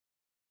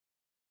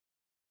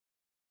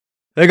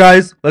Hey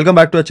guys, welcome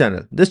back to our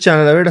channel. This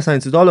channel, Data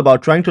Science, is all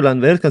about trying to learn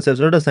various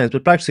concepts of data science by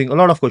practicing a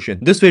lot of questions.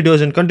 This video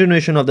is in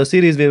continuation of the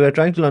series where we are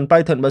trying to learn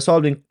Python by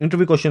solving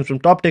interview questions from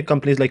top tech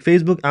companies like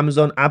Facebook,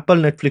 Amazon, Apple,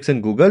 Netflix,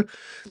 and Google.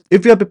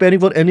 If you are preparing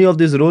for any of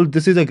these roles,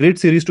 this is a great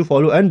series to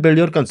follow and build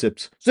your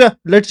concepts. So yeah,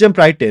 let's jump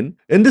right in.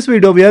 In this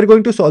video, we are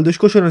going to solve this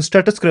question on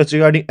status scratch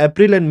regarding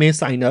April and May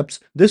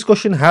signups. This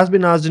question has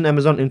been asked in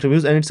Amazon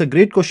interviews and it's a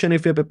great question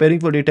if you are preparing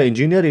for data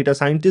engineer, data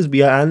scientist, BI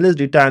analyst,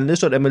 data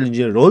analyst, or ML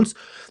engineer roles.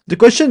 The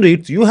question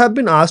reads, you have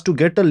been asked to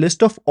get a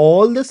list of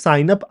all the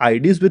sign-up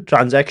IDs with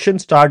transaction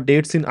start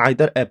dates in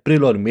either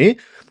April or May.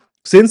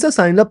 Since the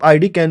sign-up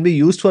ID can be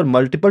used for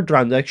multiple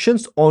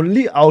transactions,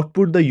 only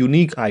output the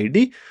unique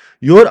ID.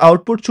 Your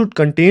output should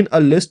contain a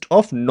list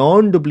of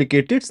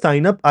non-duplicated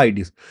sign-up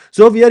IDs.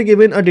 So we are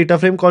given a data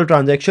frame called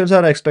transactions.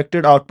 Our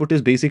expected output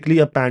is basically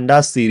a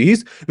Pandas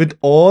series with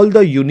all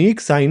the unique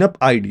sign-up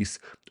IDs.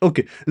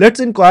 Okay,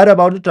 let's inquire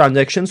about the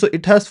transaction. So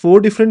it has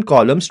 4 different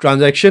columns: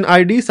 transaction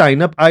ID,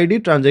 sign up ID,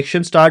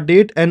 transaction start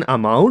date, and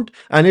amount.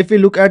 And if we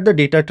look at the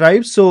data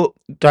types, so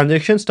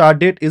transaction start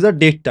date is a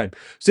date time.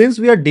 Since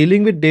we are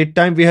dealing with date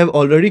time, we have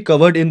already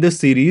covered in this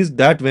series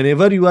that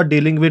whenever you are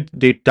dealing with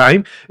date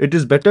time, it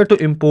is better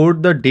to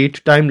import the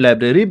date time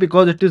library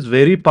because it is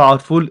very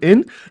powerful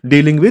in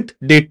dealing with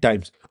date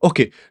times.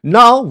 Okay,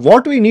 now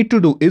what we need to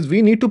do is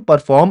we need to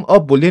perform a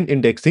Boolean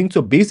indexing.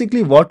 So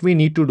basically what we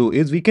need to do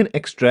is we can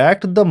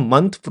extract the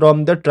month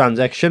from the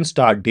transaction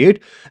start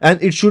date,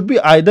 and it should be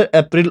either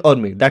April or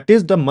May. That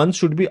is, the month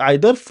should be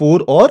either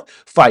 4 or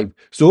 5.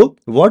 So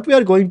what we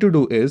are going to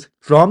do is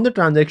from the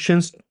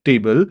transactions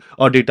table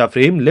or data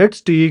frame,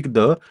 let's take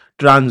the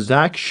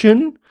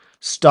transaction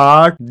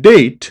start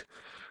date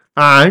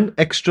and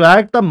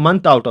extract the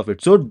month out of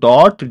it. So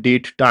dot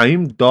date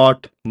time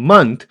dot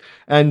month,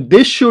 and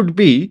this should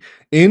be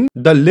in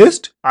the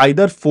list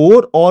either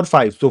 4 or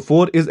 5. So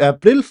 4 is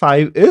April,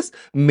 5 is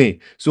May.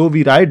 So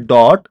we write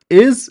dot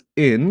is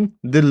in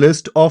the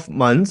list of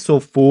months, so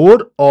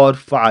 4 or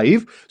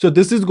 5. So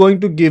this is going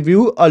to give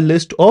you a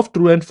list of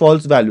true and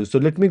false values. So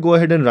let me go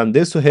ahead and run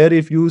this. So here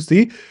if you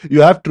see,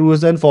 you have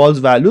trues and false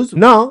values.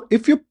 Now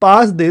if you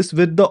pass this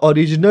with the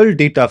original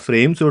data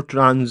frame, so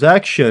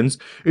transactions,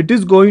 it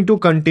is going to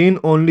contain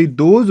only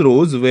those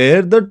rows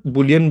where the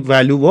Boolean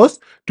value was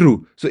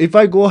true. So if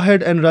I go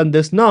ahead and run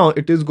this now,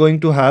 it is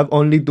going to have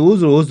only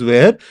those rows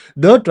where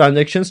the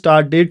transaction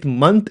start date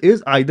month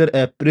is either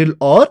April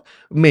or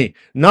May.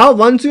 Now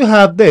once you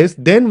have this,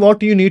 then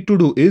what you need to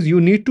do is you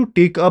need to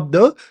take up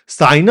the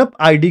sign up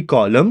ID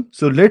column.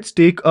 So let's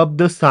take up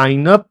the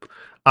sign up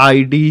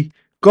ID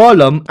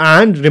column,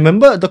 and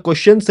remember the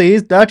question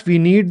says that we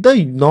need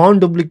the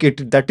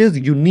non-duplicated, that is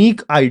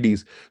unique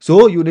IDs.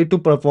 So you need to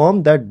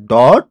perform that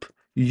dot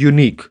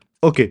unique.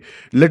 Okay,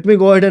 let me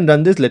go ahead and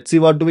run this. Let's see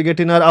what do we get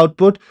in our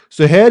output.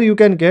 So here you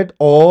can get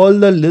all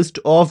the list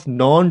of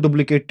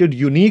non-duplicated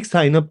unique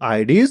sign-up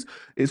IDs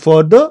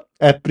for the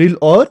April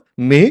or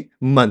May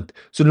month.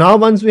 So now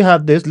once we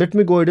have this, let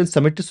me go ahead and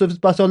submit this. So if it's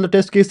passed all the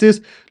test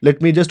cases,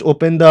 let me just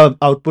open the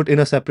output in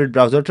a separate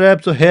browser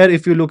tab. So here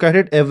if you look at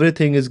it,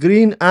 everything is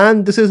green,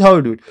 and this is how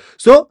you do it.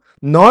 So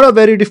not a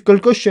very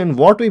difficult question.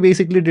 What we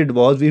basically did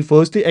was we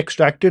firstly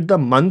extracted the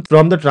month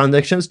from the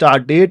transaction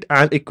start date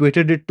and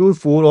equated it to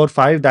 4 or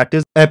 5, that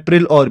is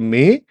April or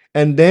May.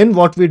 And then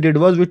what we did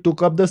was we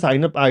took up the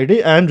sign up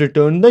ID and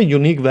returned the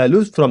unique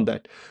values from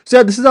that. So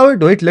yeah, this is how we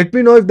do it. Let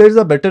me know if there is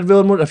a better way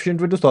or more efficient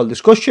way to solve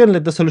this question.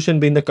 Let the solution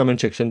be in the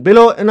comment section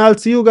below, and I'll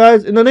see you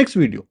guys in the next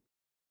video.